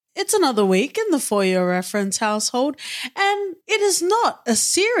It's another week in the For Your Reference household, and it is not a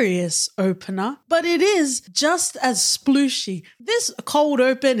serious opener, but it is just as splooshy. This cold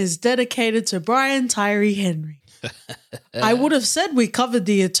open is dedicated to Brian Tyree Henry. I would have said we covered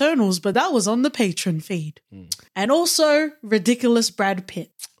the Eternals, but that was on the Patreon feed. And also, ridiculous Brad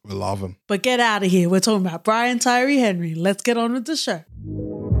Pitt. We love him. But get out of here. We're talking about Brian Tyree Henry. Let's get on with the show.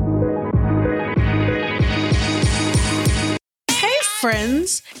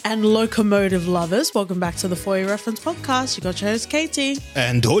 Friends and locomotive lovers, welcome back to the For Your Reference podcast. You got your host Katie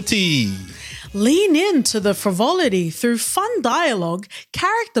and Doti. Lean into the frivolity through fun dialogue,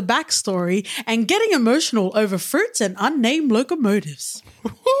 character backstory, and getting emotional over fruits and unnamed locomotives.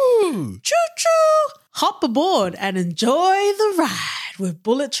 Woo-hoo. Choo-choo! Hop aboard and enjoy the ride with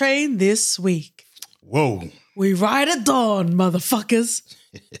Bullet Train this week. Whoa. We ride at dawn, motherfuckers.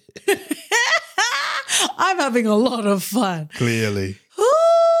 I'm having a lot of fun. Clearly.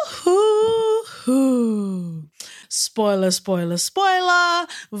 Spoiler, spoiler, spoiler.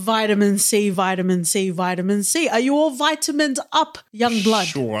 Vitamin C, vitamin C, vitamin C. Are you all vitamined up, young blood?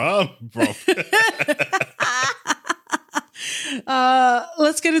 Sure, bro.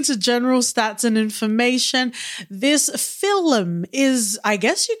 Let's get into general stats and information. This film is, I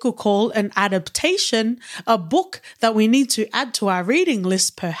guess you could call an adaptation, a book that we need to add to our reading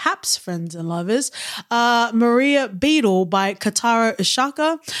list, perhaps, friends and lovers. Maria Beadle by Katara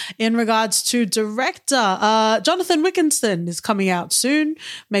Ishaka. In regards to director, Jonathan Wickinston is coming out soon.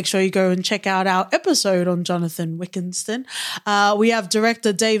 Make sure you go and check out our episode on Jonathan Wickinston. We have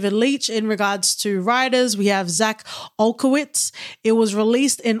director David Leitch. In regards to writers, we have Zach Olkowitz. It was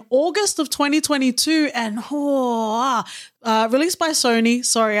released in August of 2022 and released by Sony.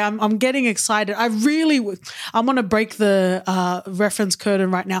 Sorry, I'm getting excited. I'm going to break the reference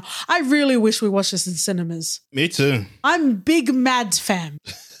curtain right now. I really wish we watched this in cinemas. Me too. I'm big Mads fan.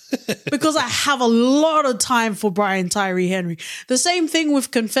 Because I have a lot of time for Brian Tyree Henry. The same thing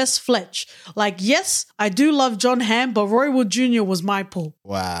with Confess Fletch. Like, yes, I do love John Hamm, but Roy Wood Jr. was my pull.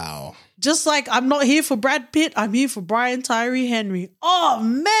 Wow. Just like I'm not here for Brad Pitt, I'm here for Brian Tyree Henry. Oh,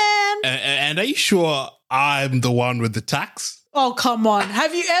 man. And are you sure I'm the one with the tax? Oh, come on.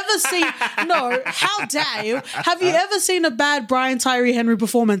 Have you ever seen... No, how dare you? Have you ever seen a bad Brian Tyree Henry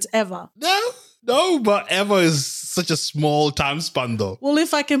performance ever? No, but ever is such a small time span though. Well,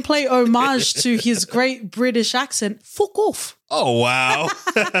 if I can play homage to his great British accent, fuck off. Oh, wow.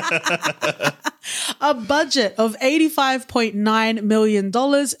 A budget of $85.9 million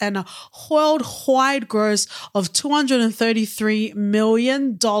and a worldwide gross of $233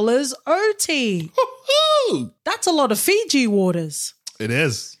 million OT. Woo-hoo. That's a lot of Fiji waters. It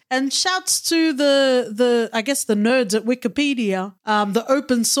is. And shouts to the I guess the nerds at Wikipedia, the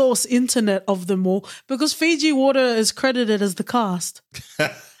open source internet of them all, because Fiji Water is credited as the cast.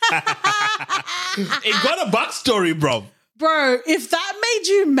 It got a backstory, bro. Bro, if that made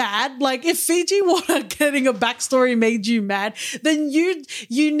you mad, like if Fiji Water getting a backstory made you mad, then you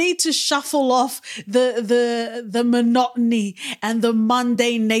need to shuffle off the monotony and the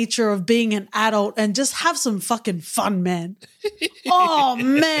mundane nature of being an adult and just have some fucking fun, man. Oh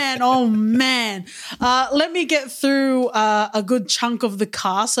man. Let me get through a good chunk of the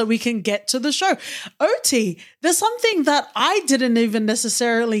cast so we can get to the show. OT, there's something that I didn't even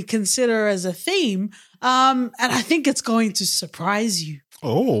necessarily consider as a theme. And I think it's going to surprise you.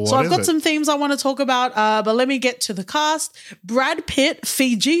 Oh, so I've got some themes I want to talk about, but let me get to the cast. Brad Pitt,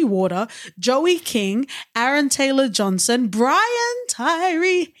 Fiji Water, Joey King, Aaron Taylor-Johnson, Brian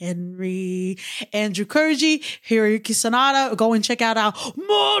Tyree Henry, Andrew Koji, Hiroyuki Sanada. Go and check out our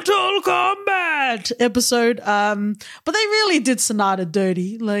Mortal Kombat episode. But they really did Sanada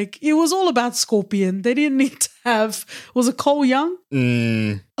dirty. Like, it was all about Scorpion. They didn't need to have... Was it Cole Young?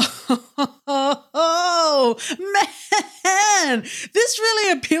 Oh, man. This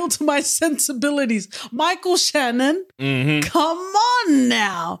really appealed to my sensibilities. Michael Shannon. Come on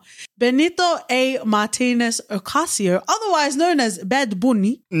now. Benito A. Martinez Ocasio, otherwise known as Bad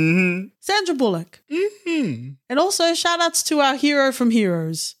Bunny. Sandra Bullock. And also shout outs to our hero from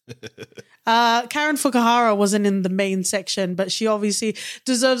Heroes. Karen Fukuhara wasn't in the main section, but she obviously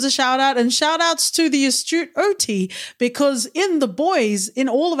deserves a shout out, and shout outs to the astute OT, because in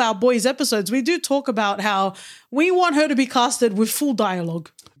all of our boys episodes, we do talk about how we want her to be casted with full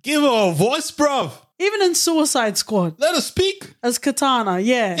dialogue. Give her a voice, bruv. Even in Suicide Squad. Let her speak. As Katana,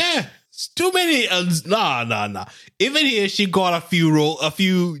 yeah. Yeah. It's too many. Nah. Even here, she got a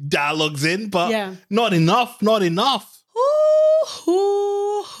few dialogues in, but not enough.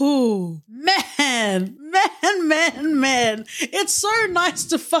 Man. It's so nice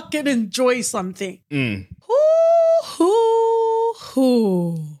to fucking enjoy something.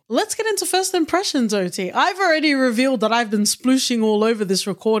 let's get into first impressions, OT. I've already revealed that I've been splooshing all over this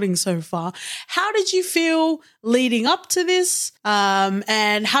recording so far. How did you feel leading up to this?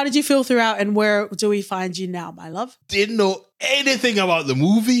 And how did you feel throughout, and where do we find you now, my love? Didn't know anything about the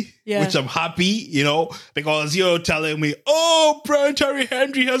movie, which I'm happy, because you're telling me, oh, Brian Tyree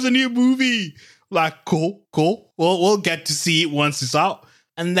Henry has a new movie. Like, cool. We'll get to see it once it's out.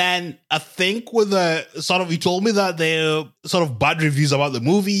 And then I think with you told me that there sort of bad reviews about the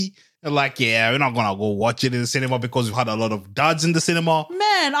movie. Like, we're not going to go watch it in the cinema because we've had a lot of dads in the cinema.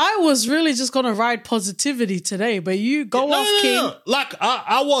 Man, I was really just going to ride positivity today, but you go off, King. No. Like,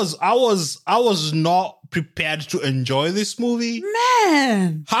 I was not prepared to enjoy this movie.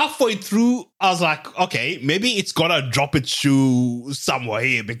 Man. Halfway through, I was like, okay, maybe it's going to drop its shoe somewhere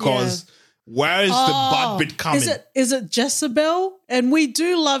here because... Yeah. Where is the bad bit coming? Is it Jezebel? And we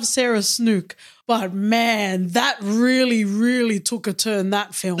do love Sarah Snook, but man, that really, really took a turn,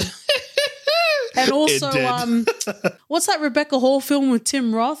 that film. And also, what's that Rebecca Hall film with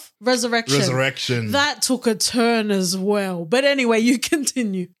Tim Roth? Resurrection. That took a turn as well. But anyway, you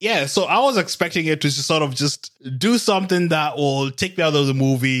continue. Yeah, so I was expecting it to sort of just do something that will take me out of the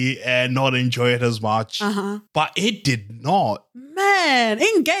movie and not enjoy it as much. But it did not. Man,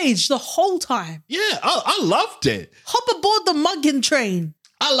 engaged the whole time. Yeah, I loved it. Hop aboard the mugging train.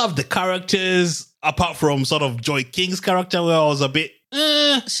 I love the characters, apart from sort of Joy King's character where I was a bit...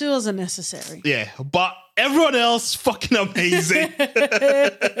 She wasn't necessary. Yeah, but everyone else fucking amazing.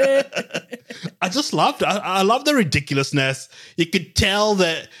 I just loved it. I love the ridiculousness. You could tell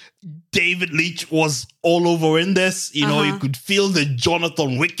that David Leitch was all over in this. You could feel the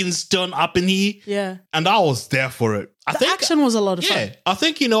Jonathan Wickens turn up in here. Yeah. And I was there for it. I think action was a lot of fun. Yeah. I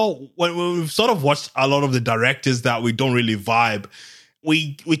think, when we've sort of watched a lot of the directors that we don't really vibe,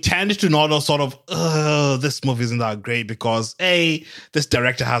 we tend to not sort of, this movie isn't that great because, A, this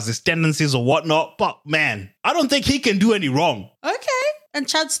director has these tendencies or whatnot. But, man, I don't think he can do any wrong. Okay. And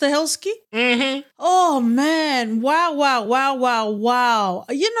Chad Stahelski? Mm-hmm. Oh, man. Wow.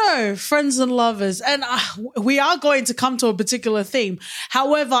 Friends and lovers. And we are going to come to a particular theme.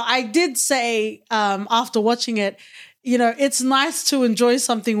 However, I did say after watching it, it's nice to enjoy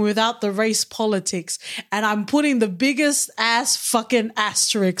something without the race politics. And I'm putting the biggest ass fucking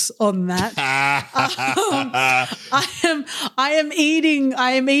asterisk on that. I am eating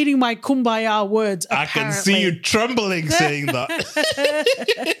my kumbaya words, apparently. I can see you trembling saying that.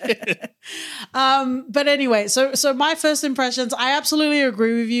 But anyway, so my first impressions, I absolutely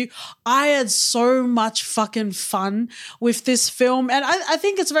agree with you. I had so much fucking fun with this film. And I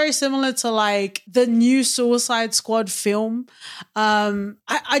think it's very similar to like the new Suicide Squad film.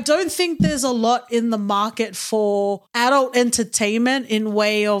 I don't think there's a lot in the market for adult entertainment in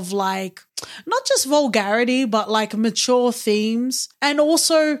way of like not just vulgarity, but like mature themes and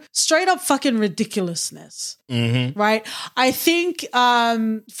also straight up fucking ridiculousness. Mm-hmm. Right? I think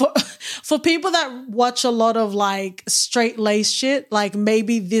for people that watch a lot of like straight lace shit, like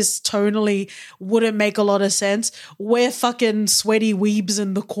maybe this tonally wouldn't make a lot of sense. We're fucking sweaty weebs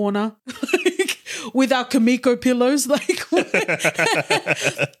in the corner. With our Kamiko pillows. Like,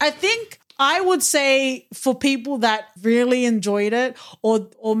 I think I would say for people that really enjoyed it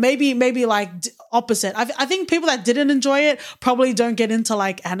or maybe like opposite. I think people that didn't enjoy it probably don't get into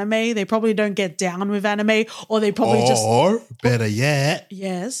like anime. They probably don't get down with anime or they probably Or better yet.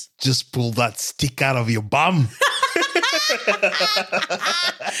 Yes. Just pull that stick out of your bum.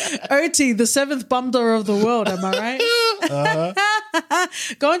 OT, the seventh bumder of the world, am I right?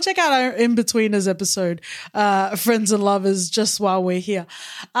 Go and check out our In-Betweeners episode, Friends and Lovers, just while we're here.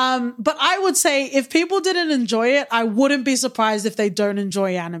 But I would say if people didn't enjoy it, I wouldn't be surprised if they don't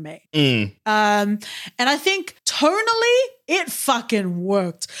enjoy anime. And I think tonally, it fucking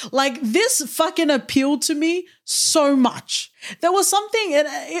worked. Like, this fucking appealed to me so much. There was something,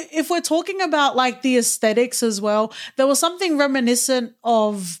 if we're talking about like the aesthetics as well, there was something reminiscent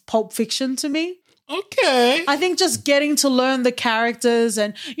of Pulp Fiction to me. Okay. I think just getting to learn the characters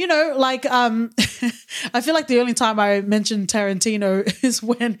and, like, I feel like the only time I mention Tarantino is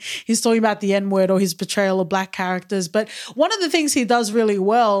when he's talking about the N-word or his portrayal of black characters. But one of the things he does really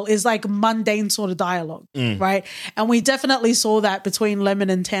well is like mundane sort of dialogue, right? And we definitely saw that between Lemon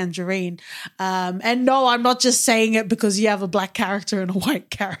and Tangerine. And no, I'm not just saying it because you have a black character and a white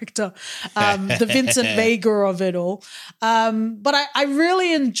character, the Vincent Vega of it all. But I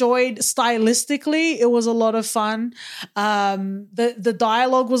really enjoyed stylistically visually, it was a lot of fun. The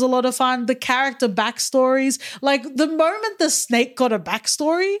dialogue was a lot of fun. The character backstories, like the moment the snake got a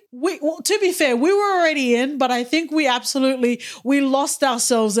backstory, to be fair, we were already in, but I think we lost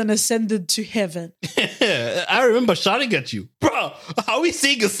ourselves and ascended to heaven. I remember shouting at you, bro, how are we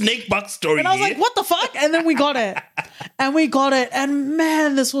seeing a snake backstory? And I was like, what the fuck? And then we got it. And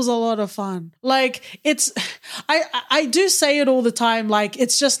man, this was a lot of fun. Like, I do say it all the time, like,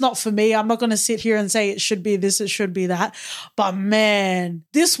 it's just not for me. I'm not going to sit here and say it should be this, it should be that. But man,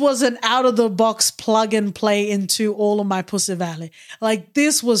 this was an out of the box plug and play into all of my Pussy Valley. Like,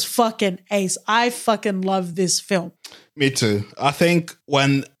 this was fucking ace. I fucking love this film. Me too. I think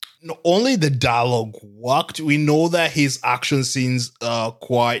when not only the dialogue worked, we know that his action scenes are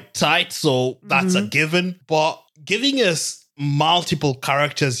quite tight, so that's a given. But giving us multiple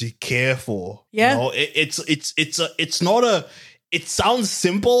characters you care for, yeah, you know, it's not a. It sounds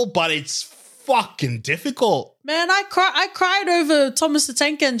simple, but it's fucking difficult. Man, I cried over Thomas the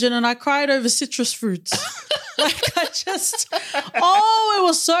Tank Engine, and I cried over citrus fruits. Like, it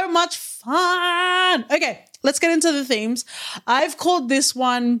was so much fun. Okay, let's get into the themes. I've called this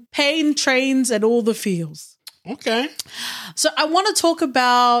one Pain, Trains, and All the Feels. Okay. So I want to talk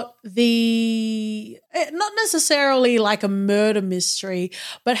about not necessarily like a murder mystery,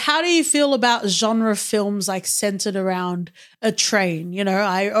 but how do you feel about genre films like centered around a train? You know,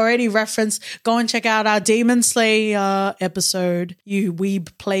 I already referenced, go and check out our Demon Slayer episode, you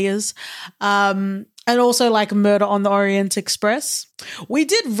weeb players. And also like Murder on the Orient Express. We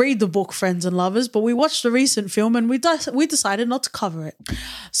did read the book, Friends and Lovers, but we watched the recent film and we decided not to cover it.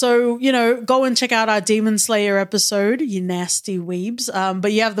 So, you know, go and check out our Demon Slayer episode, you nasty weebs.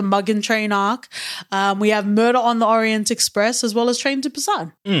 But you have the Mugen Train arc. We have Murder on the Orient Express, as well as Train to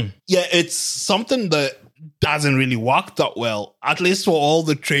Busan. Yeah, it's something that doesn't really work that well, at least for all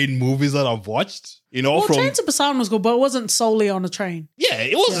the train movies that I've watched. You know, Train to Busan was good, but it wasn't solely on a train. Yeah,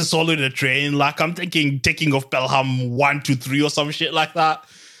 it wasn't solely on a train. Like, I'm thinking Taking of Pelham 1, 2, 3 or some shit like that.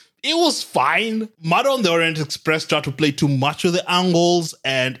 It was fine. Murder on the Orient Express tried to play too much with the angles,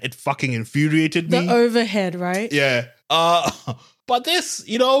 and it fucking infuriated me. The overhead, right? Yeah. But this,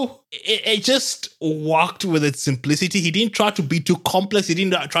 you know, it just worked with its simplicity. He didn't try to be too complex. He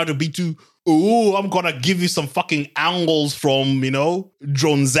didn't try to be too, I'm gonna give you some fucking angles from, you know,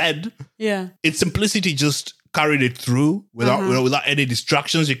 Drone Z. Yeah. Its simplicity just carried it through without any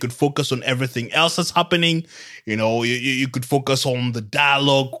distractions. You could focus on everything else that's happening. You know, you could focus on the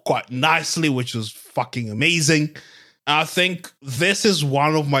dialogue quite nicely, which was fucking amazing. I think this is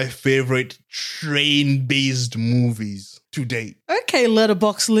one of my favorite train-based movies to date. Okay,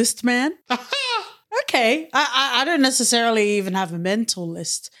 Letterboxd list, man. Okay, I don't necessarily even have a mental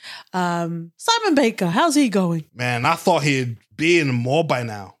list. Simon Baker, how's he going? Man, I thought he'd be in more by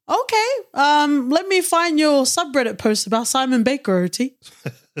now. Okay, let me find your subreddit post about Simon Baker, OT.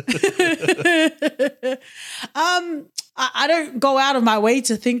 I don't go out of my way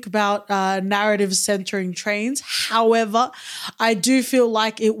to think about narratives centering trains. However, I do feel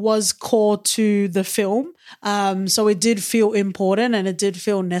like it was core to the film. So it did feel important and it did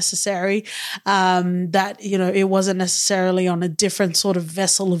feel necessary that, you know, it wasn't necessarily on a different sort of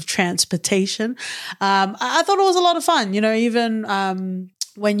vessel of transportation. I thought it was a lot of fun, you know, even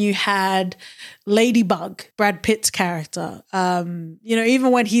when you had Ladybug, Brad Pitt's character, you know,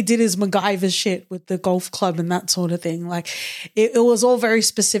 even when he did his MacGyver shit with the golf club and that sort of thing, like it was all very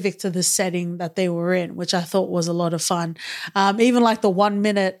specific to the setting that they were in, which I thought was a lot of fun. Even like the 1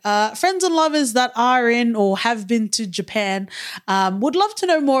 minute, friends and lovers that are in or have been to Japan would love to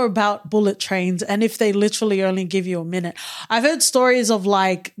know more about bullet trains and if they literally only give you a minute. I've heard stories of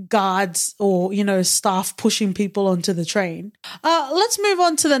like guards or, you know, staff pushing people onto the train. Let's move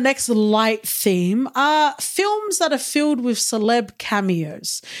on to the next light theme. Films that are filled with celeb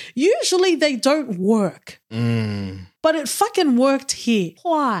cameos. Usually they don't work. But it fucking worked here.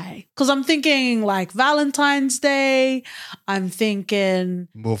 Why? Because I'm thinking like Valentine's Day. I'm thinking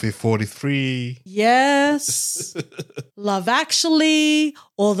Movie 43. Yes. Love Actually,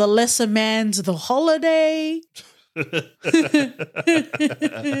 or The Lesser Man's The Holiday.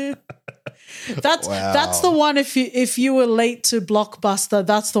 That's the one. If you were late to Blockbuster,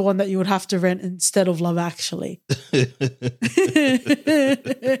 that's the one that you would have to rent instead of Love Actually. And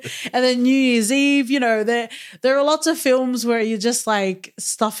then New Year's Eve, you know, there are lots of films where you're just like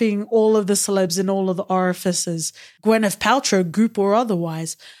stuffing all of the celebs in all of the orifices, Gwyneth Paltrow, Goop or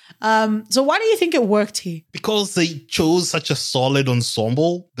otherwise. So why do you think it worked here? Because they chose such a solid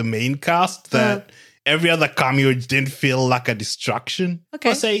ensemble, the main cast, that every other cameo didn't feel like a distraction.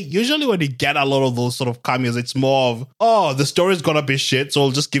 Okay. I say usually when you get a lot of those sort of cameos, it's more of, oh, the story's gonna be shit, so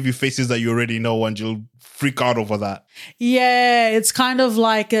I'll just give you faces that you already know and you'll freak out over that. Yeah, it's kind of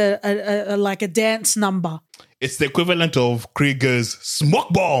like a dance number. It's the equivalent of Krieger's smoke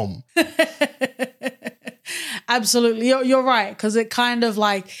bomb. Absolutely. You're right, because it kind of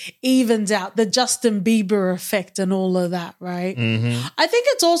like evens out the Justin Bieber effect and all of that, right? Mm-hmm. I think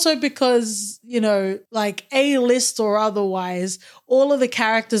it's also because, you know, like A-list or otherwise, all of the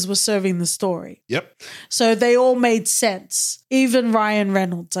characters were serving the story. Yep. So they all made sense. Even Ryan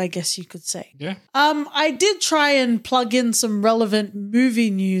Reynolds, I guess you could say. Yeah. I did try and plug in some relevant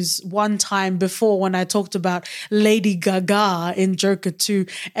movie news one time before when I talked about Lady Gaga in Joker 2,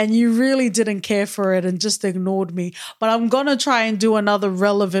 and you really didn't care for it and just ignored me. But I'm going to try and do another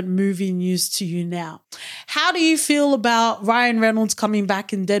relevant movie news to you now. How do you feel about Ryan Reynolds coming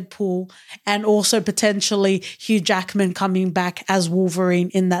back in Deadpool and also potentially Hugh Jackman coming back as Wolverine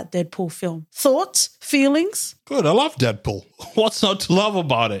in that Deadpool film? Thoughts? Feelings? Good. I love Deadpool. What's not to love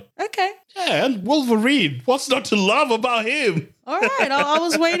about it? Okay. Yeah, and Wolverine. What's not to love about him? All right. I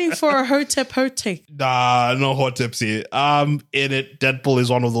was waiting for a Hotep Hote. Nah, no hot tips here. In it, Deadpool is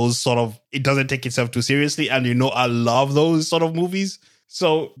one of those sort of, it doesn't take itself too seriously, and you know I love those sort of movies.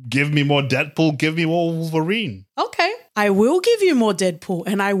 So give me more Deadpool, give me more Wolverine. Okay. I will give you more Deadpool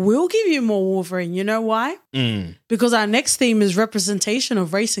and I will give you more Wolverine. You know why? Because our next theme is representation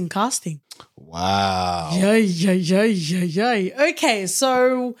of race in casting. Wow. Yay. Okay,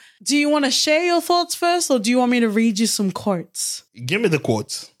 so do you want to share your thoughts first or do you want me to read you some quotes? Give me the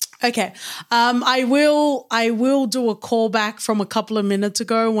quotes. Okay. I will do a callback from a couple of minutes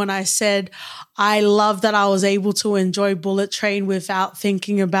ago when I said I love that I was able to enjoy Bullet Train without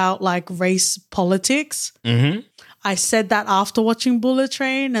thinking about like race politics. Mm-hmm. I said that after watching Bullet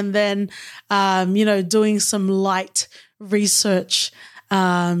Train and then, doing some light research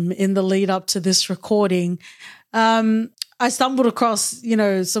in the lead up to this recording. I stumbled across,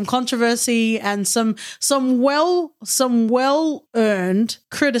 some controversy and some well-earned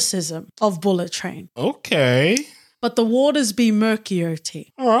criticism of Bullet Train. Okay. But the waters be murky,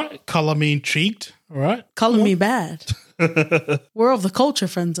 OT. All right. Color me intrigued. All right. Color me bad. We're of the culture,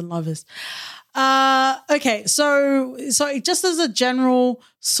 friends and lovers. Okay, so just as a general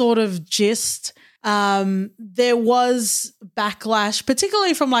sort of gist, there was backlash,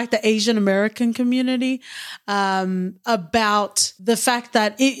 particularly from like the Asian American community, about the fact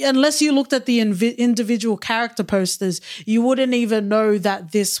that unless you looked at the individual character posters, you wouldn't even know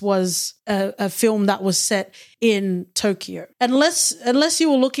that this was a film that was set in Tokyo. Unless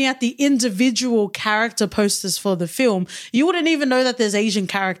you were looking at the individual character posters for the film, you wouldn't even know that there's Asian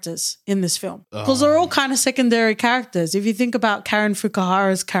characters in this film because they're all kind of secondary characters. If you think about Karen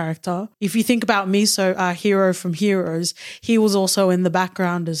Fukuhara's character, if you think about Miso, our hero from Heroes, he was also in the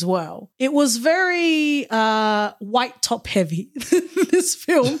background as well. It was very white top heavy, this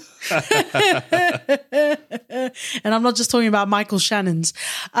film. And I'm not just talking about Michael Shannon's.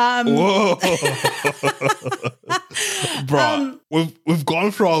 Whoa. Bro, we've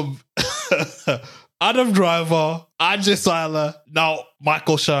gone from Adam Driver, Ajay Sala, now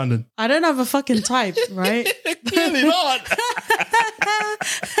Michael Shannon. I don't have a fucking type, right? Clearly not.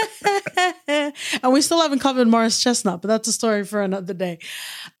 And we still haven't covered Morris Chestnut, but that's a story for another day.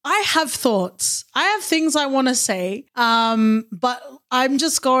 I have thoughts. I have things I want to say, but I'm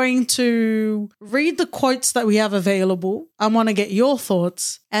just going to read the quotes that we have available. I want to get your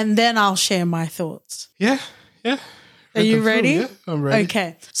thoughts, and then I'll share my thoughts. Yeah. Are you ready? Yeah, I'm ready.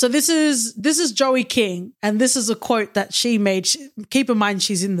 Okay. So this is Joey King, and this is a quote that she made. Keep in mind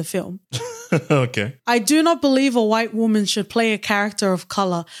she's in the film. Okay. I do not believe a white woman should play a character of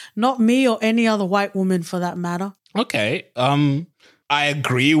color, not me or any other white woman for that matter. Okay. I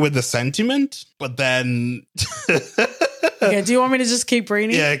agree with the sentiment, but then Okay, do you want me to just keep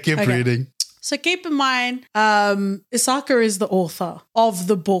reading? Yeah, keep reading. So keep in mind, Isaka is the author of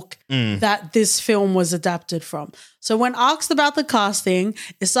the book that this film was adapted from. So when asked about the casting,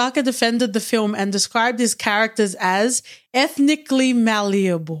 Isaka defended the film and described his characters as ethnically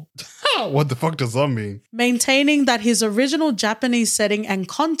malleable. What the fuck does that mean? Maintaining that his original Japanese setting and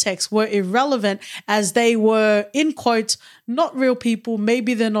context were irrelevant as they were, in quotes, not real people.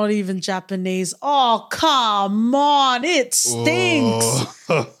 Maybe they're not even Japanese. Oh, come on. It stinks.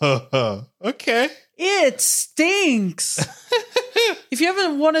 Oh. Okay. It stinks. If you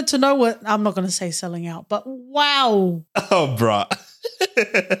ever wanted to know what, I'm not going to say selling out, but wow. Oh, bruh.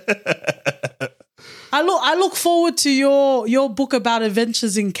 I look forward to your book about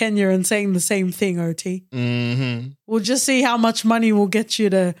adventures in Kenya and saying the same thing, OT. Mm-hmm. We'll just see how much money will get you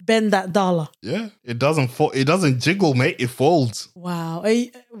to bend that dollar. Yeah, it doesn't fall. It doesn't jiggle, mate. It folds. Wow.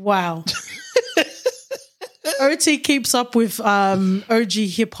 Wow. OT keeps up with OG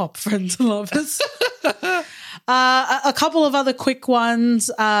hip hop, friends and lovers. A couple of other quick ones.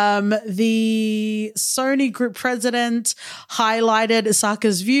 The Sony Group president highlighted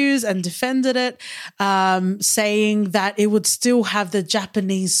Osaka's views and defended it, saying that it would still have the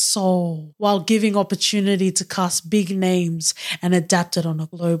Japanese soul while giving opportunity to cast big names and adapt it on a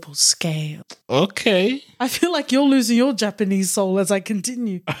global scale. Okay. I feel like you're losing your Japanese soul as I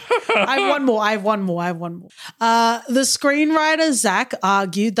continue. I have one more. The screenwriter, Zach,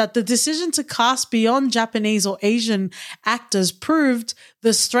 argued that the decision to cast beyond Japanese or Asian actors proved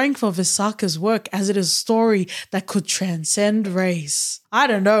the strength of Osaka's work, as it is a story that could transcend race. I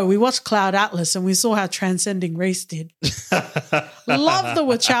don't know. We watched Cloud Atlas and we saw how transcending race did. Love the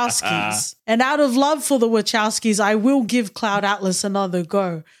Wachowskis. And out of love for the Wachowskis, I will give Cloud Atlas another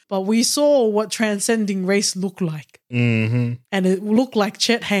go. But we saw what transcending race looked like. Mm-hmm. And it looked like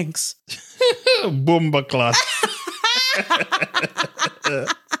Chet Hanks. Boomba class.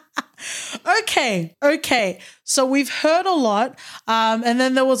 Okay. So we've heard a lot. And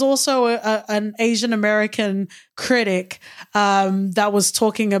then there was also an Asian American critic that was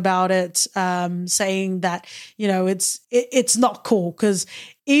talking about it, saying that, it's not cool because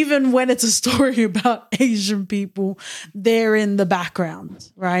even when it's a story about Asian people, they're in the background,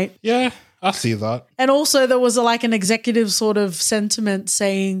 right? Yeah, I see that. And also there was an executive sort of sentiment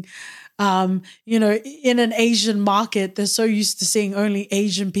saying, in an Asian market, they're so used to seeing only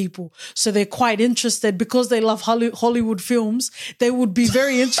Asian people. So they're quite interested because they love Hollywood films. They would be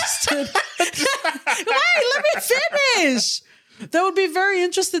very interested. Hey, let me finish. They would be very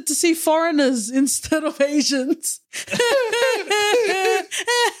interested to see foreigners instead of Asians.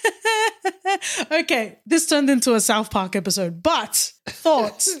 Okay, this turned into a South Park episode, but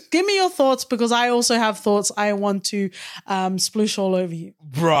thoughts. Give me your thoughts because I also have thoughts I want to sploosh all over you.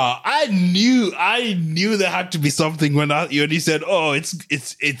 Bruh, I knew there had to be something when you only said, "Oh,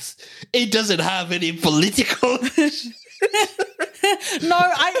 it doesn't have any political." No,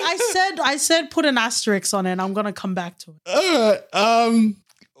 I said put an asterisk on it. And I'm gonna come back to it.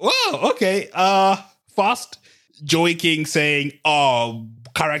 Wow. Okay. First, Joey King saying, "Oh,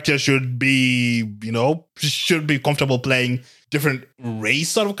 characters should be comfortable playing different race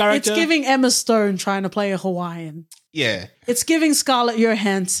sort of character." It's giving Emma Stone trying to play a Hawaiian. Yeah. It's giving Scarlett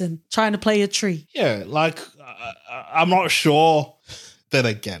Johansson trying to play a tree. Yeah. I'm not sure. Then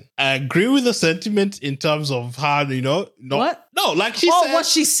again, I agree with the sentiment in terms of how, what? No, like she said. What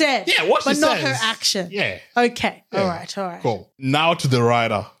she said. Yeah, what she said. But not her action. Yeah. Okay. Yeah. All right. Cool. Now to the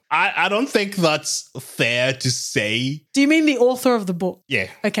writer. I don't think that's fair to say. Do you mean the author of the book? Yeah.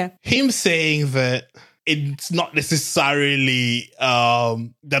 Okay. Him saying that it's not necessarily,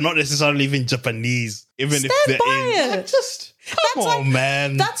 they're not necessarily even Japanese, even Stand if they're by it. Come on,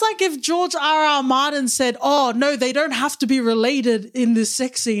 man. That's like if George R.R. Martin said, "Oh, no, they don't have to be related in this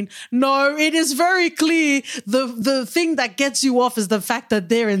sex scene." No, it is very clear the thing that gets you off is the fact that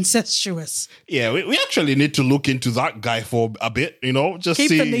they're incestuous. Yeah, we actually need to look into that guy for a bit, just keep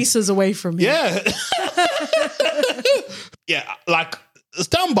see. the nieces away from him. Yeah. Yeah,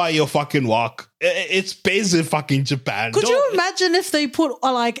 stand by your fucking work. It's based in fucking Japan. Could you imagine if they put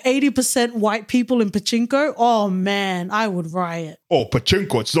 80% white people in pachinko? Oh man, I would riot. Oh,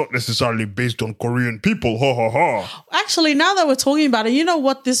 pachinko, it's not necessarily based on Korean people. Ha ha ha. Actually, now that we're talking about it, you know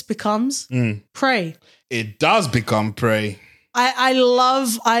what this becomes? Prey. It does become Prey. I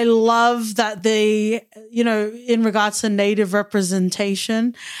love that they, in regards to native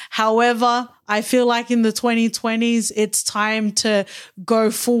representation. However, I feel like in the 2020s, it's time to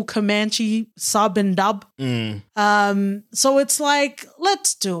go full Comanche sub and dub. So it's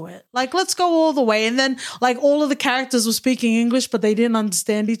let's do it. Let's go all the way. And then all of the characters were speaking English, but they didn't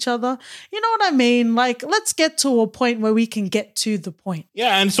understand each other. You know what I mean? Let's get to a point where we can get to the point.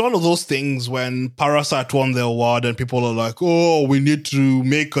 Yeah, and it's one of those things when Parasite won the award and people are like, "Oh, we need to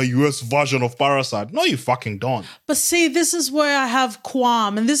make a US version of Parasite." No, you fucking don't. But see, this is where I have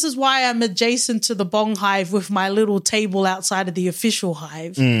qualm, and this is why I'm adjacent to the Bong Hive with my little table outside of the official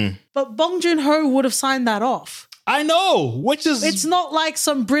hive. But Bong Joon-ho would have signed that off. I know, which is... It's not like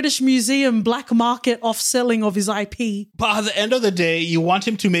some British museum black market off-selling of his IP. But at the end of the day, you want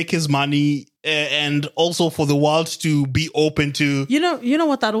him to make his money and also for the world to be open to... You know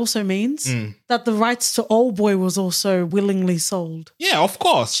what that also means? That the rights to Old Boy was also willingly sold. Yeah, of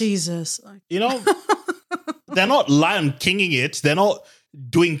course. Jesus. They're not Lion Kinging it. They're not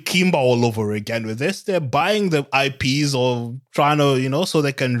doing Kimba all over again with this. They're buying the IPs or trying to, so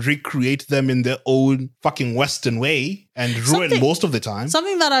they can recreate them in their own fucking Western way and ruin most of the time.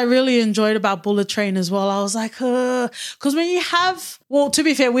 Something that I really enjoyed about Bullet Train as well, I was like, because when you have, well, to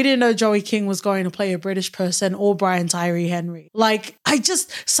be fair, we didn't know Joey King was going to play a British person or Brian Tyree Henry. Like,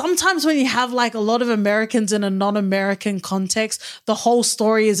 sometimes when you have like a lot of Americans in a non-American context, the whole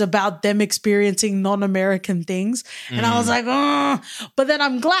story is about them experiencing non-American things. And I was like, but then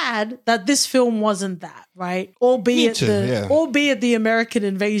I'm glad that this film wasn't that, right? Albeit the American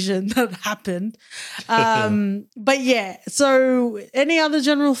invasion that happened. But yeah, so any other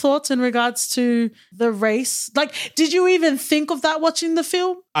general thoughts in regards to the race? Like, did you even think of that watching the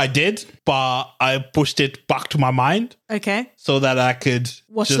film? I did, but I pushed it back to my mind. Okay. So that I could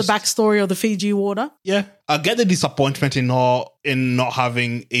watch the backstory of the Fiji water. Yeah. I get the disappointment in not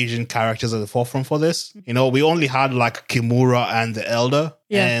having Asian characters at the forefront for this. We only had like Kimura and the Elder.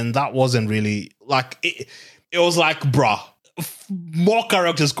 Yeah. And that wasn't really like it was like, bruh, more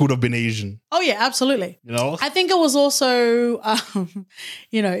characters could have been Asian. Oh, yeah, absolutely. I think it was also,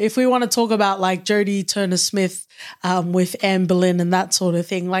 if we want to talk about like Jodie Turner-Smith with Anne Boleyn and that sort of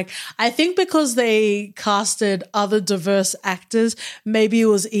thing, like I think because they casted other diverse actors, maybe it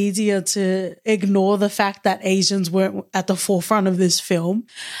was easier to ignore the fact that Asians weren't at the forefront of this film.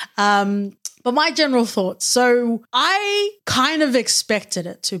 But my general thoughts. So I kind of expected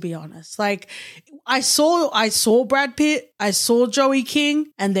it, to be honest. Like I saw Brad Pitt, I saw Joey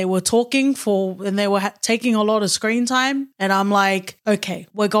King, and they were talking and they were taking a lot of screen time. And I'm like, okay,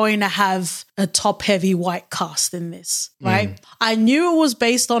 we're going to have a top-heavy white cast in this, right? I knew it was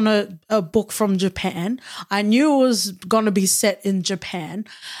based on a book from Japan. I knew it was going to be set in Japan.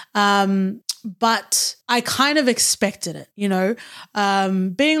 But I kind of expected it,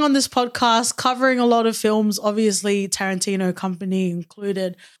 Being on this podcast, covering a lot of films, obviously Tarantino Company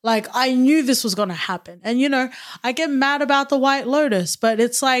included, like I knew this was going to happen. And, I get mad about The White Lotus, but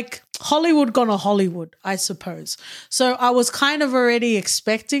it's like Hollywood gonna Hollywood, I suppose. So I was kind of already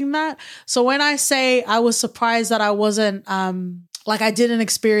expecting that. So when I say I was surprised that I wasn't, like I didn't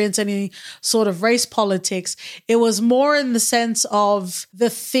experience any sort of race politics, it was more in the sense of the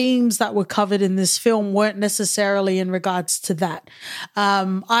themes that were covered in this film weren't necessarily in regards to that.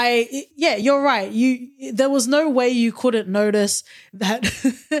 You're right. There was no way you couldn't notice that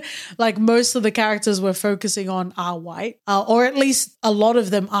like most of the characters we're focusing on are white, or at least a lot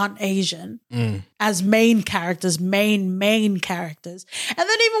of them aren't Asian as main characters, main characters. And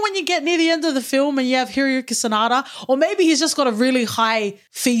then even when you get near the end of the film and you have Hiroyuki Sanada, or maybe he's just got a really high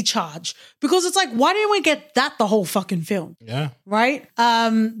fee charge, because it's like, why didn't we get that the whole fucking film? Yeah. Right?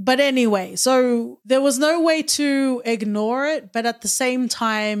 But anyway, so there was no way to ignore it, but at the same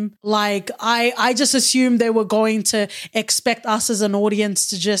time, like I just assumed they were going to expect us as an audience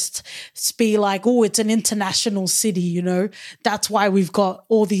to just be like, oh, it's an international city, That's why we've got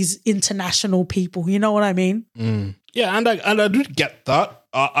all these international people. You know what I mean? Yeah, and I do get that.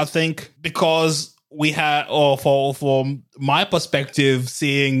 I think because we had, or from my perspective,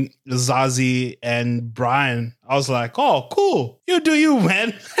 seeing Zazie and Brian, I was like, oh, cool. You do you,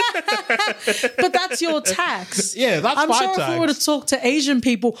 man. But that's your tax. Yeah, that's my tax. I'm sure if we were to talk to Asian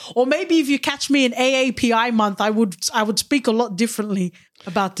people, or maybe if you catch me in AAPI month, I would speak a lot differently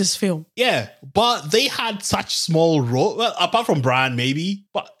about this film. Yeah, but they had such small role. Well, apart from Brian, maybe,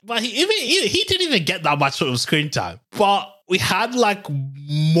 but he didn't even get that much sort of screen time. But we had like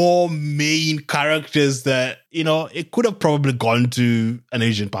more main characters that, it could have probably gone to an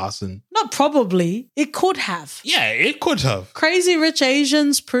Asian person. Not probably. It could have. Yeah, it could have. Crazy Rich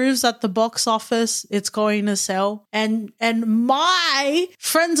Asians proves at the box office it's going to sell. And my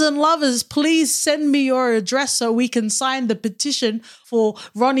friends and lovers, please send me your address so we can sign the petition for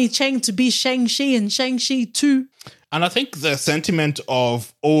Ronnie Cheng to be Shang-Chi and Shang-Chi 2. And I think the sentiment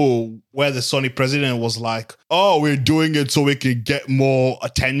of, where the Sony president was like, we're doing it so we can get more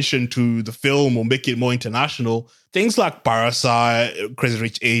attention to the film or make it more international. Things like Parasite, Crazy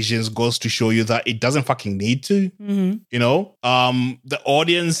Rich Asians goes to show you that it doesn't fucking need to. Mm-hmm. The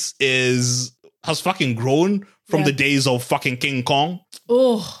audience has fucking grown from the days of fucking King Kong.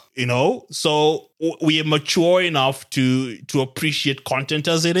 Oh. So we are mature enough to appreciate content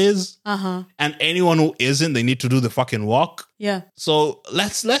as it is. Uh-huh. And anyone who isn't, they need to do the fucking work. Yeah. So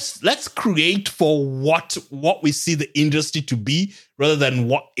let's create for what we see the industry to be, rather than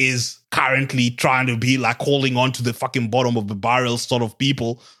what is currently trying to be like holding on to the fucking bottom of the barrel sort of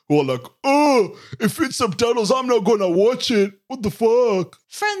people who are like, if it's subtitles, I'm not gonna watch it. What the fuck?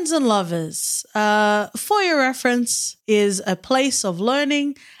 Friends and lovers, For Your Reference is a place of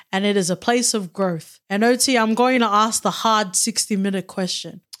learning and it is a place of growth. And OT, I'm going to ask the hard 60-minute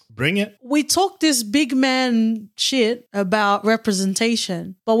question. Bring it. We talk this big man shit about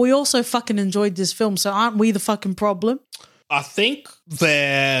representation, but we also fucking enjoyed this film. So aren't we the fucking problem? I think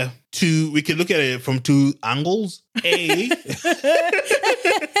we can look at it from two angles. I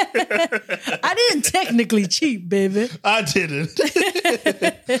didn't technically cheat, baby. I didn't.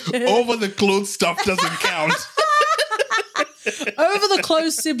 Over the clothes stuff doesn't count. Over the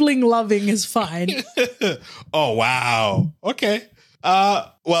close sibling loving is fine. Oh, wow. Okay.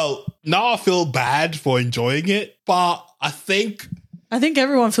 Well, now I feel bad for enjoying it, but I think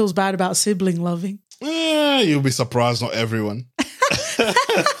everyone feels bad about sibling loving. You'll be surprised, not everyone.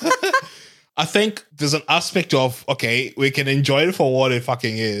 I think there's an aspect of, okay, we can enjoy it for what it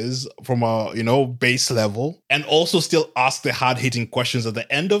fucking is from a, base level, and also still ask the hard-hitting questions at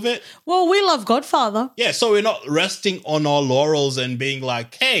the end of it. Well, we love Godfather. Yeah, so we're not resting on our laurels and being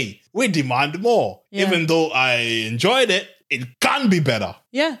like, hey, we demand more. Yeah. Even though I enjoyed it, it can be better.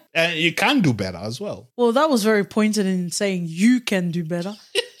 Yeah. And you can do better as well. Well, that was very pointed in saying you can do better.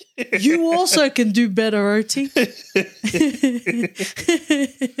 You also can do better, OT.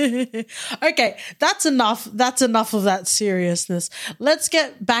 Okay, that's enough. That's enough of that seriousness. Let's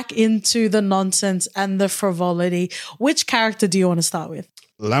get back into the nonsense and the frivolity. Which character do you want to start with?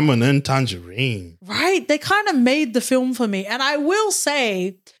 Lemon and Tangerine. Right? They kind of made the film for me. And I will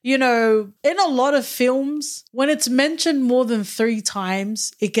say, in a lot of films, when it's mentioned more than 3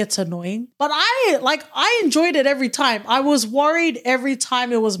 times, it gets annoying. But I enjoyed it every time. I was worried every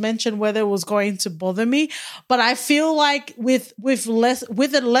time it was mentioned whether it was going to bother me. But I feel like with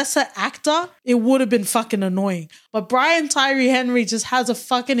a lesser actor, it would have been fucking annoying. But Brian Tyree Henry just has a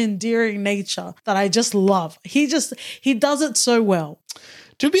fucking endearing nature that I just love. He does it so well.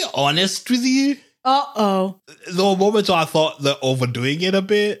 To be honest with you, the moments I thought they're overdoing it a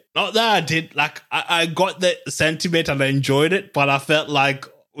bit. Not that I did, I got the sentiment and I enjoyed it, but I felt like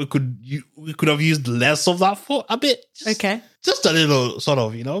we could have used less of that for a bit. Okay. Just a little sort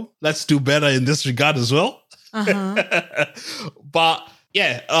of, let's do better in this regard as well. Uh-huh. But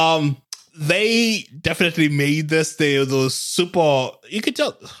yeah, they definitely made this. Those super, you could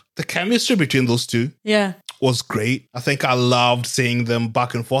tell the chemistry between those two. Yeah. Was great. I think I loved seeing them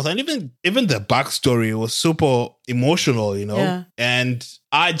back and forth, and even the backstory was super emotional, Yeah. And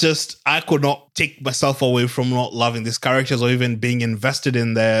I could not take myself away from not loving these characters or even being invested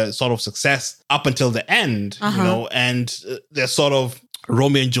in their sort of success up until the end, and their sort of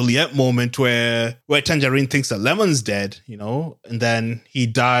Romeo and Juliet moment where Tangerine thinks that Lemon's dead, and then he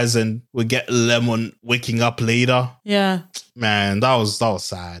dies and we get Lemon waking up later. Yeah. Man, that was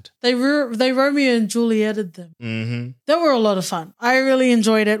sad. They Romeo and Julieted them. Mm-hmm. They were a lot of fun. I really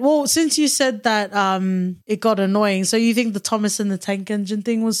enjoyed it. Well, since you said that it got annoying, so you think the Thomas and the Tank Engine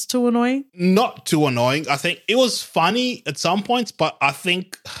thing was too annoying? Not too annoying. I think it was funny at some points, but I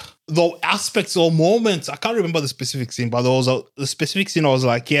think the aspects or moments, I can't remember the specific scene, but there was the specific scene I was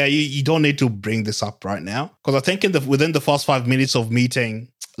like, yeah, you don't need to bring this up right now. Because I think within the first 5 minutes of meeting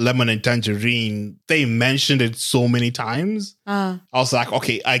Lemon and Tangerine, they mentioned it so many times. I was like,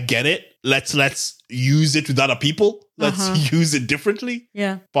 okay, I get it. Let's use it with other people. Let's use it differently.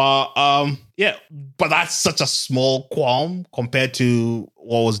 Yeah. But but that's such a small qualm compared to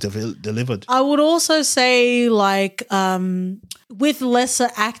what was delivered. I would also say with lesser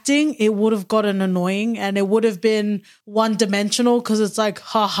acting, it would have gotten annoying and it would have been one-dimensional because it's like,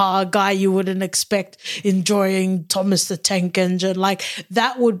 haha, a guy you wouldn't expect enjoying Thomas the Tank Engine.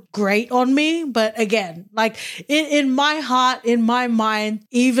 That would grate on me. But again, in my heart, in my mind,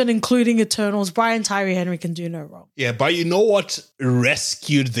 even including Eternals, Brian Tyree Henry can do no wrong. Yeah, but you know what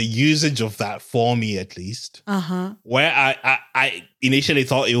rescued the usage of that for me, at least? Where I initially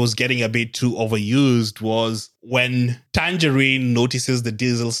thought it was getting a bit too overused was when Tangerine notices the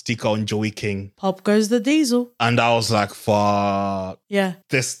diesel sticker on Joey King. Pop goes the diesel. And I was like, fuck. Yeah.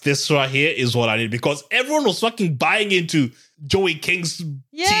 This right here is what I need, because everyone was fucking buying into Joey King's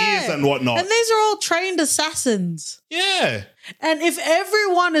tears and whatnot. And these are all trained assassins. Yeah. And if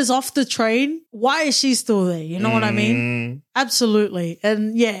everyone is off the train, why is she still there? You know what I mean? Absolutely.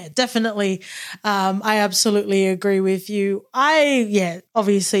 And yeah, definitely. I absolutely agree with you.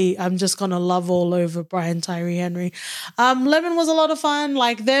 Obviously, I'm just going to love all over Brian Tyree Henry. Lemon was a lot of fun.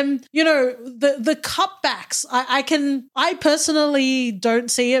 The cutbacks, I personally don't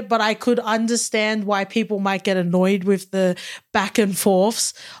see it, but I could understand why people might get annoyed with the back and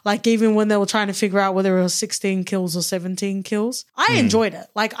forths, like even when they were trying to figure out whether it was 16 kills or 17 kills. I enjoyed it.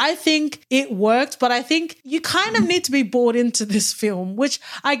 Like, I think it worked, but I think you kind of need to be bought into this film, which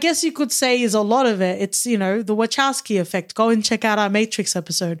I guess you could say is a lot of it. It's, you know, the Wachowski effect. Go and check out our Matrix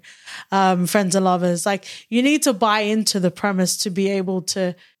episode, Friends and Lovers. Like, you need to buy into the premise to be able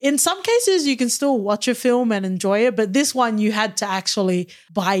to, in some cases, you can still watch a film and enjoy it, but this one you had to actually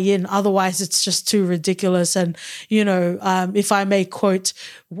buy in. Otherwise, it's just too ridiculous. And, you know, if I may quote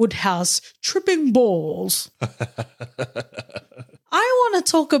Woodhouse, tripping balls. I want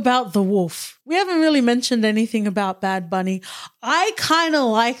to talk about the wolf. We haven't really mentioned anything about Bad Bunny. I kind of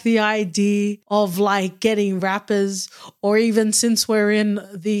like the idea of like getting rappers, or even since we're in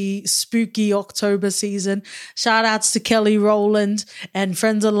the spooky October season, shout outs to Kelly Rowland and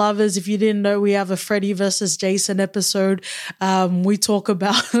Friends and Lovers. If you didn't know, we have a Freddy versus Jason episode. We talk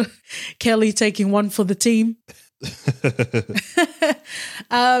about Kelly taking one for the team.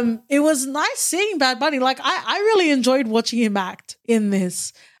 It was nice seeing Bad Bunny. Like, I really enjoyed watching him act in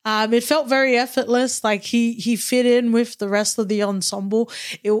this. It felt very effortless. Like he fit in with the rest of the ensemble,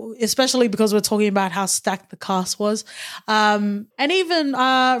 especially because we're talking about how stacked the cast was. And even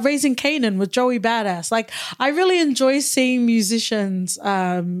Raising Kanan with Joey Badass. Like, I really enjoy seeing musicians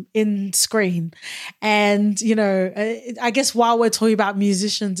in screen. And, you know, I guess while we're talking about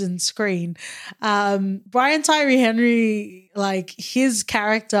musicians in screen, Brian Tyree Henry, like his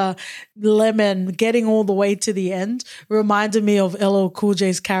character Lemon getting all the way to the end reminded me of LL Cool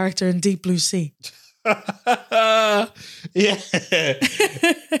J's character in Deep Blue Sea. Yeah.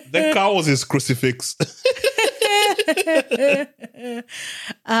 The car was his crucifix.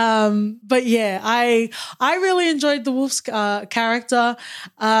 But yeah, I really enjoyed the Wolf's character.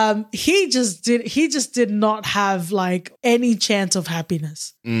 He just did not have like any chance of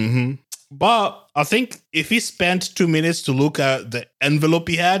happiness. Mm-hmm. But I think if he spent 2 minutes to look at the envelope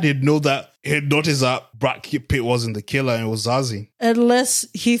he had, he'd notice that Brad Pitt wasn't the killer and it was Zazie. Unless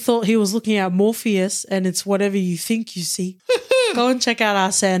he thought he was looking at Morpheus and it's whatever you think you see. Go and check out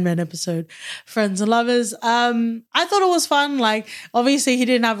our Sandman episode, Friends and Lovers. I thought it was fun. Like, obviously he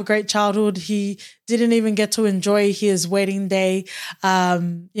didn't have a great childhood. He didn't even get to enjoy his wedding day. You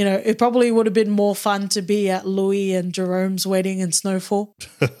know, it probably would have been more fun to be at Louis and Jerome's wedding in Snowfall.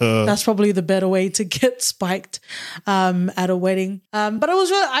 That's probably the better way to get spiked at a wedding. But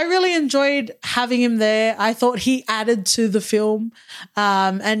I really enjoyed having him there. I thought he added to the film.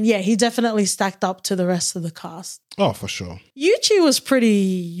 And yeah, he definitely stacked up to the rest of the cast. Oh, for sure. Yuichi was pretty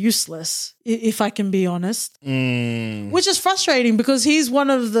useless, if I can be honest. Which is frustrating because he's one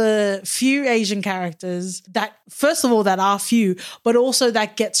of the few Asian characters that, first of all, that are few, but also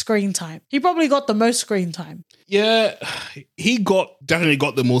that get screen time. He probably got the most screen time. Yeah, he definitely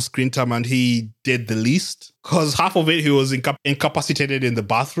got the most screen time and he did the least. Because half of it, he was incapacitated in the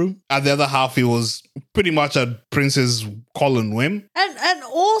bathroom. And the other half, he was pretty much at Prince's call and whim. And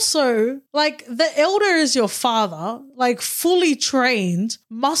also, like, the elder is your father, like, fully trained,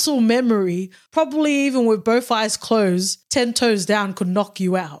 muscle memory, probably even with both eyes closed, 10 toes down could knock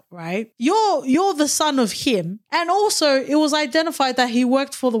you out, right? You're the son of him. And also, it was identified that he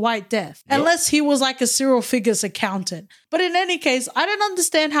worked for the White Death, unless he was like a serial figures accountant. But in any case, I don't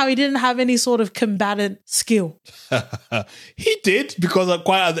understand how he didn't have any sort of combatant skill. He did, because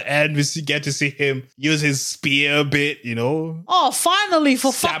quite at the end, we get to see him use his spear a bit, you know. Oh, finally,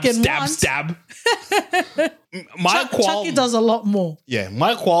 for fucking once. Stab. Chucky does a lot more. Yeah,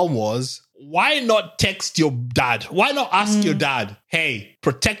 my qualm was, why not text your dad? Why not ask your dad, hey,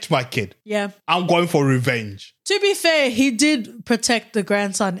 protect my kid? Yeah. I'm going for revenge. To be fair, he did protect the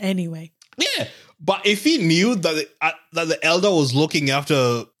grandson anyway. Yeah, but if he knew that the elder was looking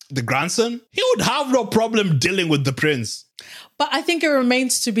after the grandson, he would have no problem dealing with the prince. But I think it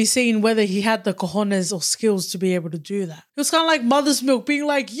remains to be seen whether he had the cojones or skills to be able to do that. It was kind of like Mother's Milk being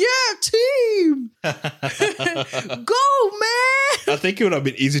like, yeah, team! Go, man! I think it would have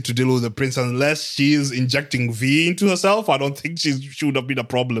been easy to deal with the prince unless she is injecting V into herself. I don't think she would have been a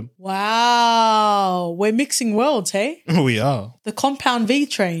problem. Wow. We're mixing worlds, hey? We are. The compound V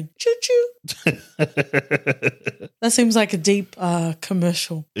train. Choo-choo. That seems like a deep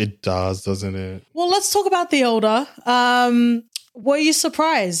commercial. It does, doesn't it? Well, let's talk about the elder. Were you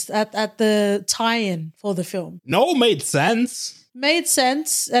surprised at the tie-in for the film? No, made sense. Made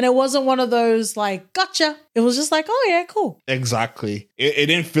sense. And it wasn't one of those like, gotcha. It was just like, oh yeah, cool. Exactly. It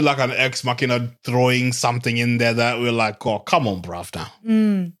didn't feel like an ex machina throwing something in there that we're like, oh, come on, bruv,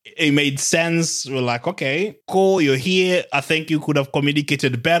 now. It made sense. We're like, okay, cool, you're here. I think you could have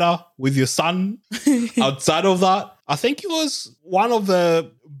communicated better with your son outside of that. I think it was one of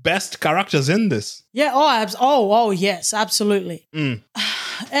the best characters in this. Yeah. Oh, yes, absolutely. And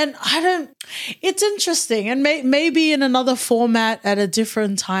it's interesting, and maybe in another format at a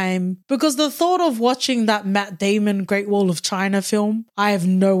different time, because the thought of watching that Matt Damon Great Wall of China film, I have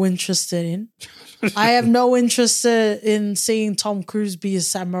no interest in. I have no interest in seeing Tom Cruise be a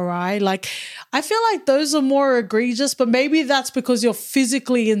samurai. Like, I feel like those are more egregious, but maybe that's because you're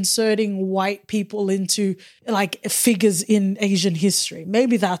physically inserting white people into like figures in Asian history.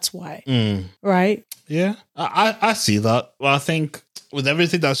 Maybe that's why, right? Yeah, I see that. Well, I think with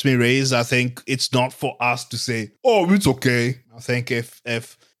everything that's been raised, I think it's not for us to say, oh, it's okay. I think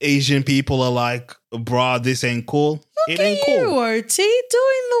if Asian people are like, bruh, this ain't cool. Look at you, OT,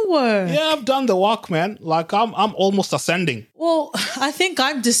 doing the work. Yeah, I've done the work, man. Like I'm almost ascending. Well, I think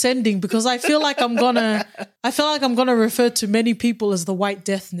I'm descending because I feel like I'm gonna refer to many people as the White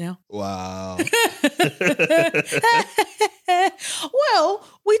Death now. Wow. Well,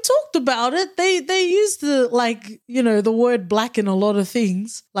 we talked about it. They used the word black in a lot of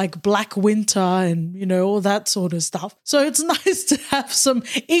things, like Black Winter and all that sort of stuff. So it's nice to have some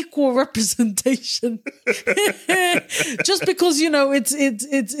equal representation. Just because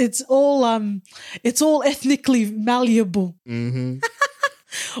it's all ethnically malleable. Mm-hmm.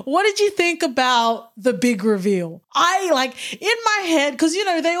 What did you think about the big reveal? I in my head, because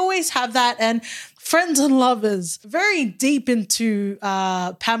they always have that, and Friends and Lovers, very deep into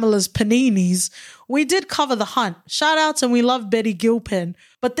Pamela's paninis, we did cover The Hunt. Shout outs, and we love Betty Gilpin.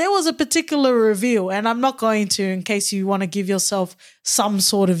 But there was a particular reveal, and I'm not going to, in case you want to give yourself some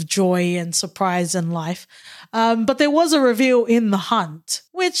sort of joy and surprise in life. But there was a reveal in The Hunt,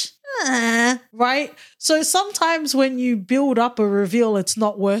 which, right? So sometimes when you build up a reveal, it's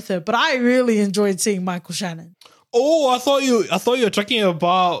not worth it. But I really enjoyed seeing Michael Shannon. Oh, I thought you were talking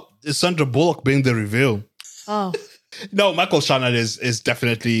about Sandra Bullock being the reveal. Oh. No, Michael Shannon is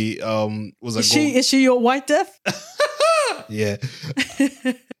definitely was a Is she your White Death? Yeah.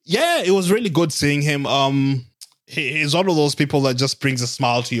 Yeah, it was really good seeing him. He's one of those people that just brings a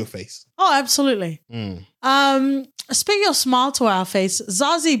smile to your face. Oh, absolutely. Speaking of smile to our face,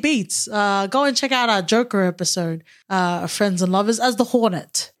 Zazie Beetz, go and check out our Joker episode, Friends and Lovers, as the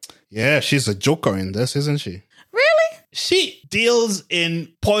Hornet. Yeah, she's a Joker in this, isn't she? Really? She deals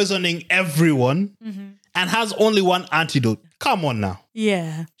in poisoning everyone and has only one antidote. Come on now.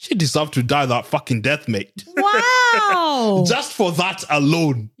 Yeah. She deserved to die that fucking death, mate. Wow. Just for that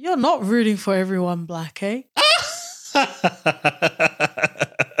alone. You're not rooting for everyone black, eh?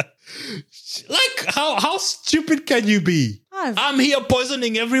 Like, how stupid can you be? I'm here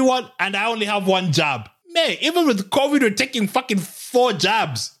poisoning everyone and I only have one jab. Man, even with COVID, we're taking fucking 4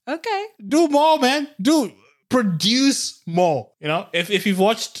 jabs. Okay. Do more, man. Produce more. If you've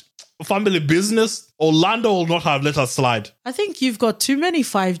watched Family Business, Orlando will not have let us slide. I think you've got too many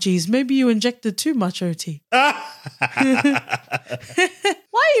 5Gs. Maybe you injected too much, OT. Why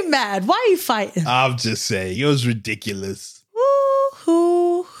are you mad? Why are you fighting? I'm just saying, it was ridiculous.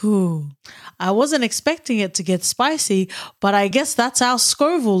 Ooh. I wasn't expecting it to get spicy, but I guess that's our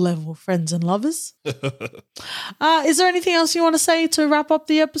Scoville level, friends and lovers. Is there anything else you want to say to wrap up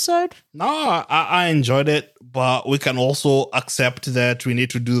the episode? No, I enjoyed it, but we can also accept that we need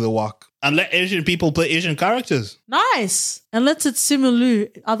to do the work and let Asian people play Asian characters. Nice. And let it Simu.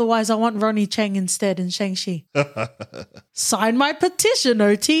 Otherwise, I want Ronnie Cheng instead in Shang-Chi. Sign my petition,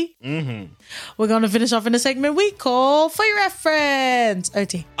 OT. Mm-hmm. We're going to finish off in a segment we call For Your Reference.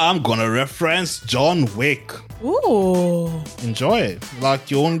 OT. I'm going to reference John Wick. Ooh. Enjoy it.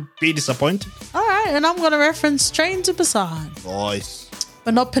 Like, you won't be disappointed. All right. And I'm going to reference Train to Busan. Nice.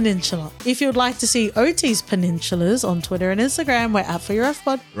 But not Peninsula. If you'd like to see OT's peninsulas on Twitter and Instagram, we're at For Your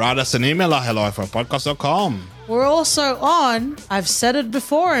FPod. Write us an email at hello@podcast.com. We're also on, I've said it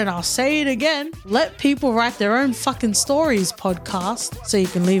before and I'll say it again, Let People Write Their Own Fucking Stories podcast, so you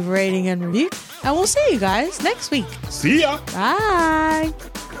can leave a rating and review. And we'll see you guys next week. See ya. Bye.